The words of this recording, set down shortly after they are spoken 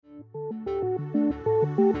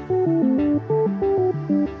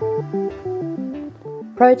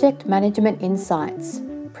Project Management Insights,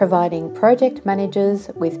 providing project managers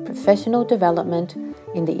with professional development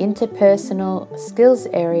in the interpersonal skills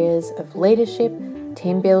areas of leadership,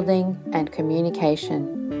 team building, and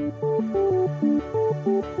communication.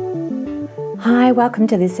 Hi, welcome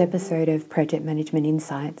to this episode of Project Management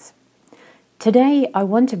Insights. Today, I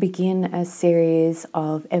want to begin a series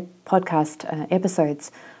of podcast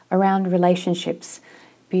episodes around relationships,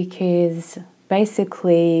 because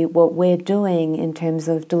basically what we're doing in terms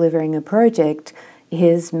of delivering a project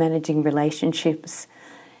is managing relationships.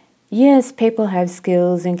 Yes, people have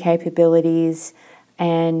skills and capabilities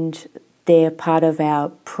and they're part of our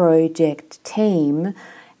project team,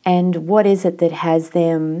 and what is it that has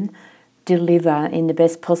them deliver in the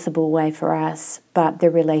best possible way for us, but the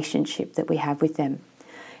relationship that we have with them.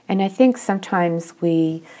 And I think sometimes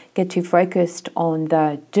we get too focused on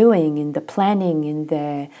the doing and the planning and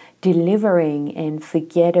the delivering and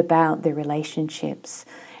forget about the relationships.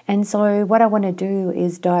 And so what I want to do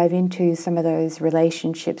is dive into some of those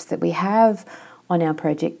relationships that we have on our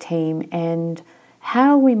project team and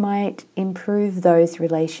how we might improve those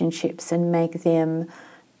relationships and make them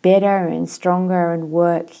better and stronger and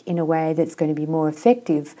work in a way that's going to be more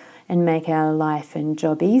effective and make our life and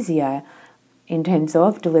job easier in terms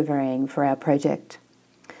of delivering for our project.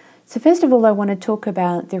 So first of all, I want to talk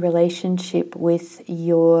about the relationship with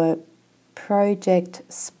your project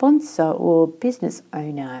sponsor or business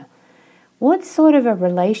owner. What sort of a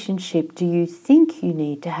relationship do you think you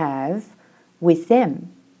need to have with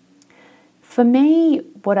them? For me,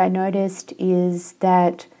 what I noticed is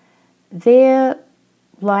that they're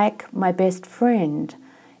like my best friend.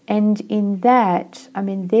 And in that,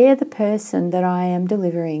 they're the person that I am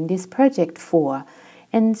delivering this project for.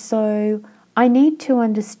 And so I need to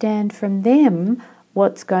understand from them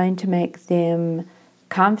what's going to make them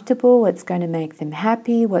comfortable, what's going to make them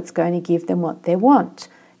happy, what's going to give them what they want,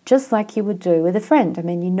 just like you would do with a friend.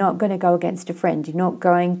 You're not going to go against a friend. You're not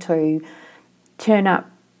going to turn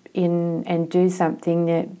up in and do something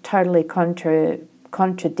that totally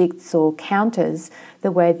contradicts or counters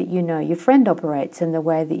the way that you know your friend operates and the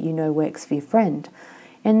way that you know works for your friend.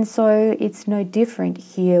 And so it's no different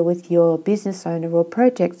here with your business owner or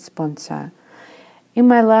project sponsor. In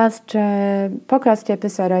my last podcast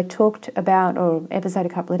episode, I talked about, or episode a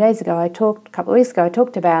couple of weeks ago, I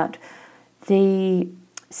talked about the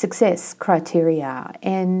success criteria.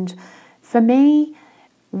 And for me,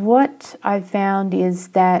 what I've found is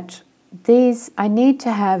that I need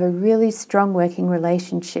to have a really strong working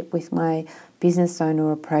relationship with my business owner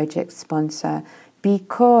or project sponsor,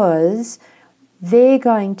 because they're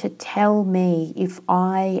going to tell me if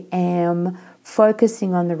I am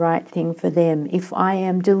focusing on the right thing for them, if I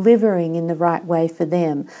am delivering in the right way for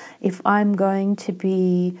them, if I'm going to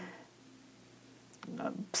be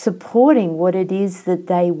supporting what it is that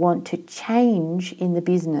they want to change in the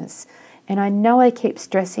business. And I know I keep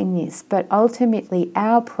stressing this, but ultimately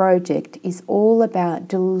our project is all about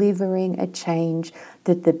delivering a change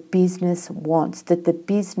that the business wants, that the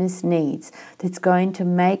business needs, that's going to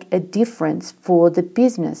make a difference for the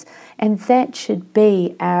business. And that should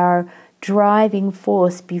be our driving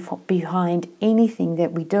force behind anything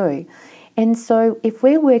that we do. And so if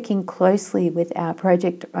we're working closely with our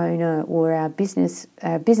project owner or our business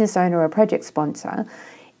owner or project sponsor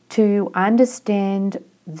to understand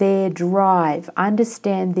their drive,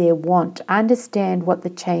 understand their want, understand what the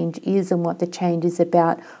change is and what the change is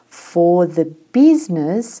about for the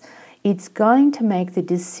business, it's going to make the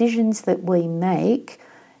decisions that we make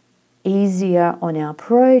easier on our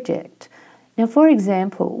project. Now, for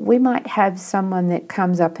example, we might have someone that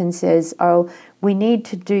comes up and says, oh, we need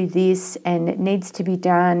to do this and it needs to be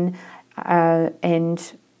done,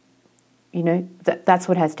 and that's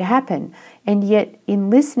what has to happen. And yet in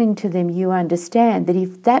listening to them, you understand that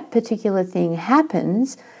if that particular thing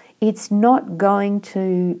happens, it's not going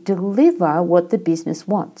to deliver what the business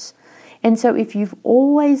wants. And so if you've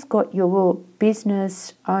always got your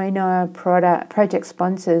business owner, project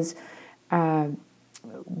sponsors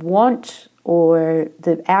want or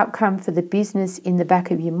the outcome for the business in the back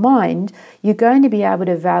of your mind, you're going to be able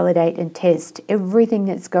to validate and test everything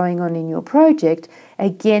that's going on in your project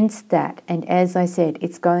against that. And as I said,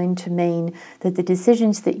 it's going to mean that the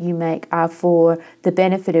decisions that you make are for the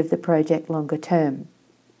benefit of the project longer term.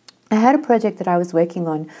 I had a project that I was working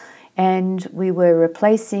on, and we were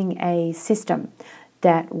replacing a system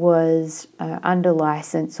that was under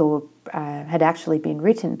license or had actually been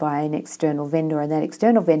written by an external vendor, and that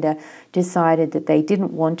external vendor decided that they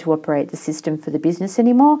didn't want to operate the system for the business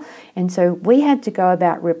anymore. And so we had to go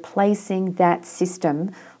about replacing that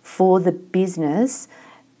system for the business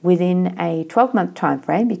within a 12-month time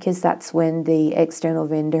frame, because that's when the external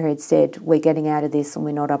vendor had said, we're getting out of this and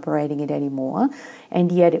we're not operating it anymore.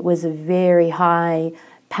 And yet it was a very high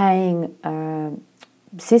paying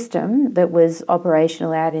system that was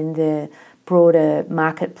operational out in the broader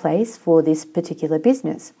marketplace for this particular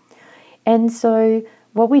business. And so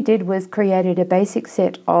what we did was created a basic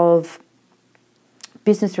set of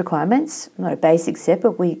business requirements, not a basic set,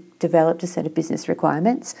 but we developed a set of business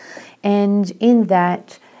requirements. And in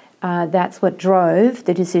that, that's what drove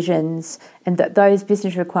the decisions, and that those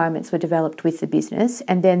business requirements were developed with the business,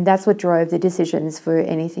 and then that's what drove the decisions for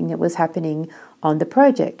anything that was happening on the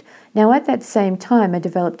project. Now, at that same time, I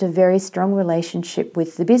developed a very strong relationship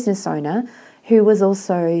with the business owner, who was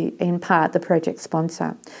also in part the project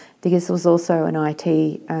sponsor, because there was also an IT,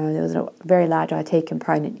 there was a very large IT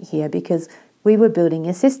component here because we were building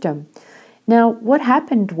a system. Now, what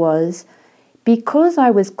happened was, because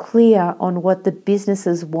I was clear on what the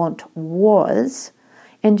business's want was,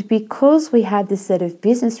 and because we had this set of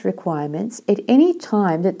business requirements, at any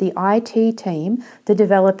time that the IT team, the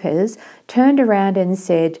developers, turned around and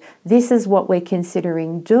said, this is what we're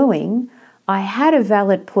considering doing, I had a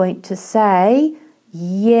valid point to say,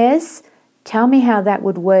 yes, tell me how that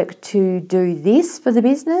would work to do this for the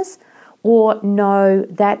business, or no,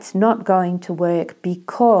 that's not going to work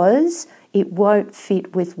because it won't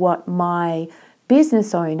fit with what my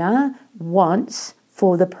business owner wants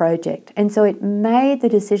for the project. And so it made the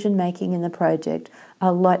decision making in the project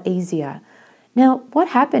a lot easier. Now, what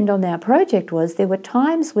happened on our project was there were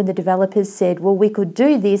times when the developers said, well, we could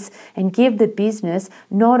do this and give the business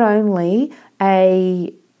not only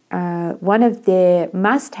one of their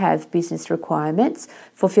must-have business requirements,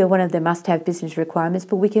 fulfill one of their must-have business requirements,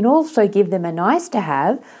 but we can also give them a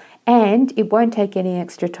nice-to-have, and it won't take any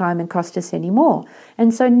extra time and cost us any more.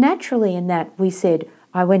 And so naturally in that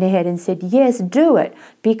I went ahead and said, yes, do it,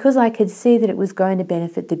 because I could see that it was going to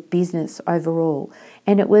benefit the business overall.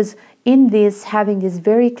 And it was in this, having this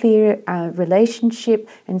very clear relationship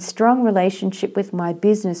and strong relationship with my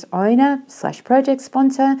business owner / project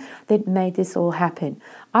sponsor that made this all happen.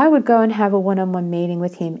 I would go and have a one-on-one meeting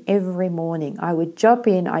with him every morning. I would drop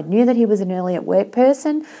in. I knew that he was an early at work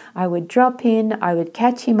person. I would drop in. I would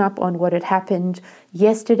catch him up on what had happened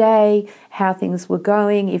yesterday, how things were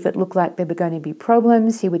going. If it looked like there were going to be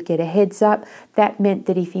problems, he would get a heads up. That meant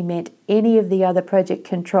that if he met any of the other project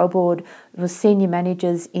control board or senior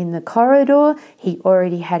managers in the corridor, he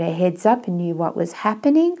already had a heads up and knew what was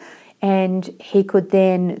happening. And he could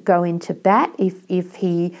then go into bat if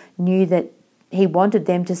he knew that he wanted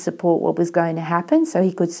them to support what was going to happen, so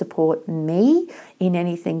he could support me in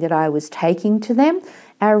anything that I was taking to them.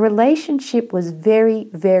 Our relationship was very,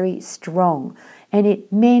 very strong, and it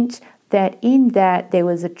meant that in that there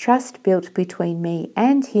was a trust built between me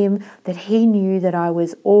and him, that he knew that I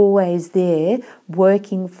was always there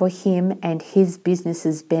working for him and his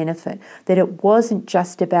business's benefit, that it wasn't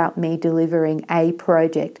just about me delivering a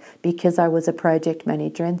project because I was a project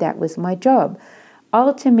manager and that was my job.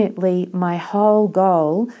 Ultimately, my whole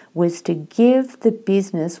goal was to give the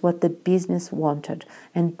business what the business wanted,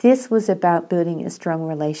 and this was about building a strong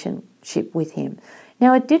relationship with him.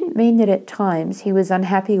 Now, it didn't mean that at times he was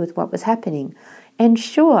unhappy with what was happening, and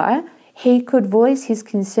sure, he could voice his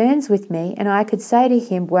concerns with me, and I could say to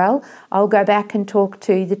him, well, I'll go back and talk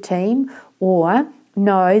to the team, or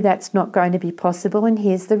no, that's not going to be possible, and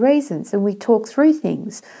here's the reasons, and we talk through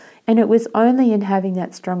things. And it was only in having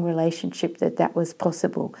that strong relationship that was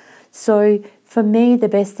possible. So for me, the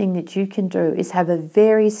best thing that you can do is have a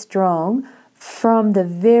very strong, from the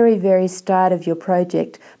very, very start of your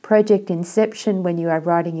project inception, when you are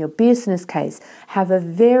writing your business case, have a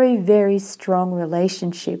very, very strong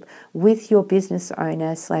relationship with your business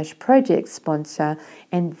owner / project sponsor,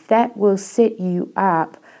 and that will set you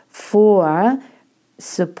up for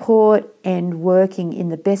support and working in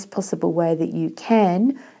the best possible way that you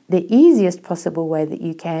can, the easiest possible way that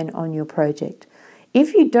you can on your project.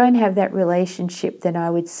 If you don't have that relationship, then I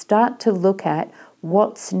would start to look at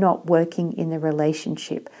what's not working in the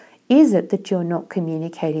relationship. Is it that you're not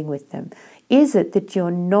communicating with them? Is it that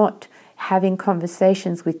you're not having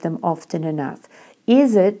conversations with them often enough?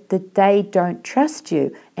 Is it that they don't trust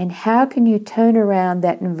you? And how can you turn around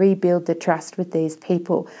that and rebuild the trust with these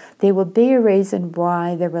people? There will be a reason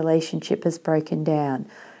why the relationship has broken down.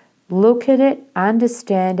 Look at it,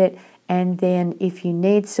 understand it, and then if you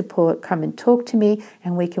need support, come and talk to me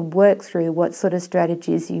and we can work through what sort of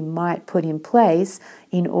strategies you might put in place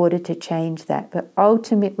in order to change that. But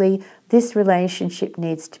ultimately, this relationship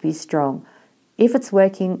needs to be strong. If it's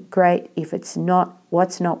working, great. If it's not,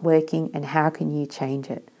 what's not working and how can you change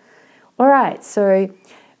it? All right, so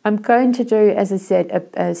I'm going to do, as I said,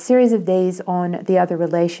 a series of these on the other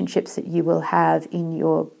relationships that you will have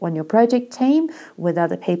on your project team with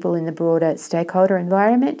other people in the broader stakeholder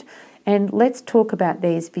environment. And let's talk about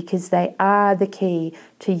these because they are the key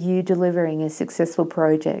to you delivering a successful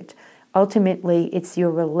project. Ultimately, it's your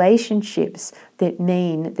relationships that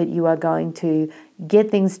mean that you are going to get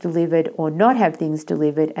things delivered or not have things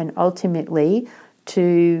delivered, and ultimately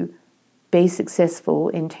to be successful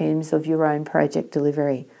in terms of your own project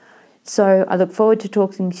delivery. So I look forward to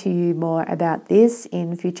talking to you more about this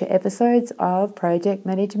in future episodes of Project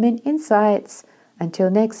Management Insights. Until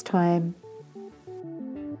next time.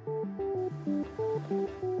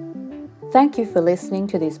 Thank you for listening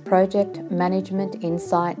to this Project Management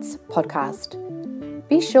Insights podcast.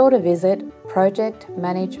 Be sure to visit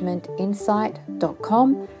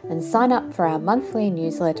projectmanagementinsight.com and sign up for our monthly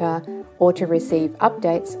newsletter or to receive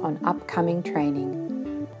updates on upcoming training.